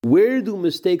Where do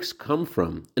mistakes come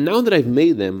from? And now that I've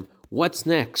made them, what's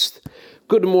next?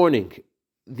 Good morning.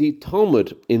 The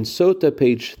Talmud in Sota,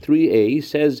 page 3a,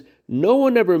 says, no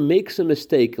one ever makes a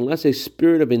mistake unless a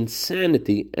spirit of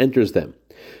insanity enters them.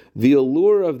 The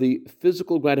allure of the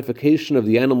physical gratification of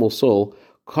the animal soul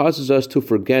causes us to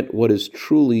forget what is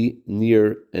truly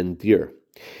near and dear.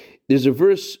 There's a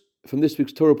verse from this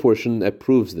week's Torah portion that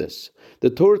proves this. The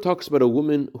Torah talks about a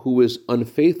woman who is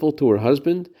unfaithful to her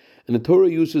husband, and the Torah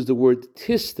uses the word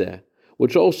tiste,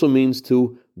 which also means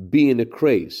to be in a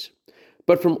craze.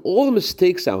 But from all the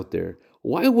mistakes out there,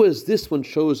 why was this one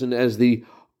chosen as the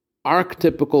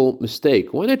archetypical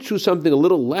mistake? Why not choose something a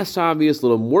little less obvious, a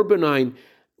little more benign?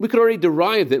 We could already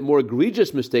derive that more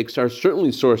egregious mistakes are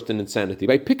certainly sourced in insanity.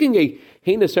 By picking a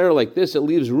heinous error like this, it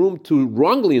leaves room to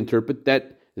wrongly interpret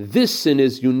that this sin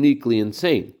is uniquely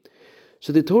insane.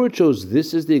 So the Torah chose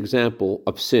this as the example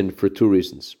of sin for two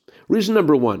reasons. Reason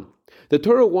number one, the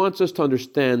Torah wants us to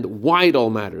understand why it all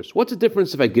matters. What's the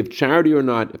difference if I give charity or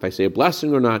not, if I say a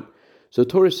blessing or not? So the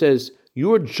Torah says,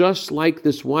 you're just like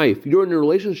this wife. You're in a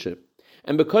relationship.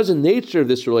 And because the nature of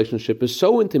this relationship is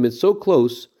so intimate, so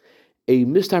close, a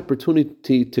missed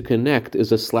opportunity to connect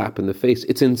is a slap in the face.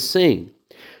 It's insane.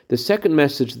 The second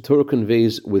message the Torah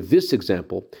conveys with this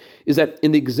example is that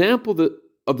in the example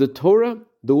of the Torah,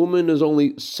 the woman is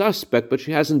only suspect, but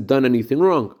she hasn't done anything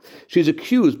wrong. She's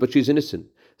accused, but she's innocent.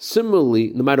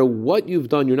 Similarly, no matter what you've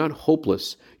done, you're not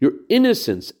hopeless. Your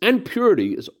innocence and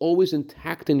purity is always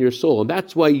intact in your soul, and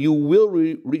that's why you will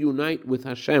reunite with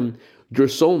Hashem, your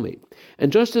soulmate.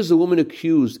 And just as the woman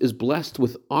accused is blessed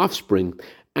with offspring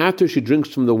after she drinks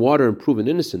from the water and proven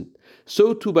innocent,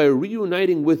 so too by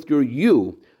reuniting with your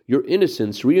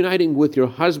innocence, reuniting with your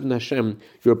husband Hashem,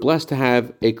 you're blessed to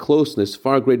have a closeness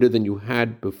far greater than you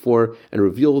had before and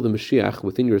reveal the Mashiach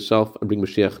within yourself and bring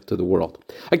Mashiach to the world.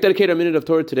 I'd like to dedicate a minute of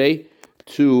Torah today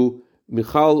to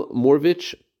Michal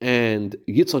Morvich and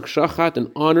Yitzchak Shachat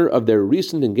in honor of their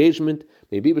recent engagement.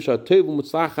 Maybe b'shat tov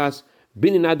u'mutzlachas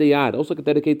binin adayad. Also, I could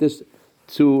dedicate this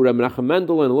to Reb Menachem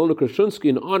Mendel and Alona Krashunsky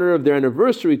in honor of their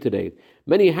anniversary today.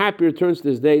 Many happy returns to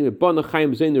this day.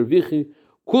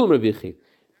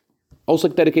 Also,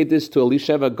 dedicate this to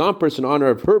Elisheva Gompers in honor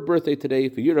of her birthday today.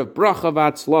 For year of bracha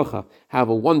v'atzlacha. Have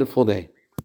a wonderful day.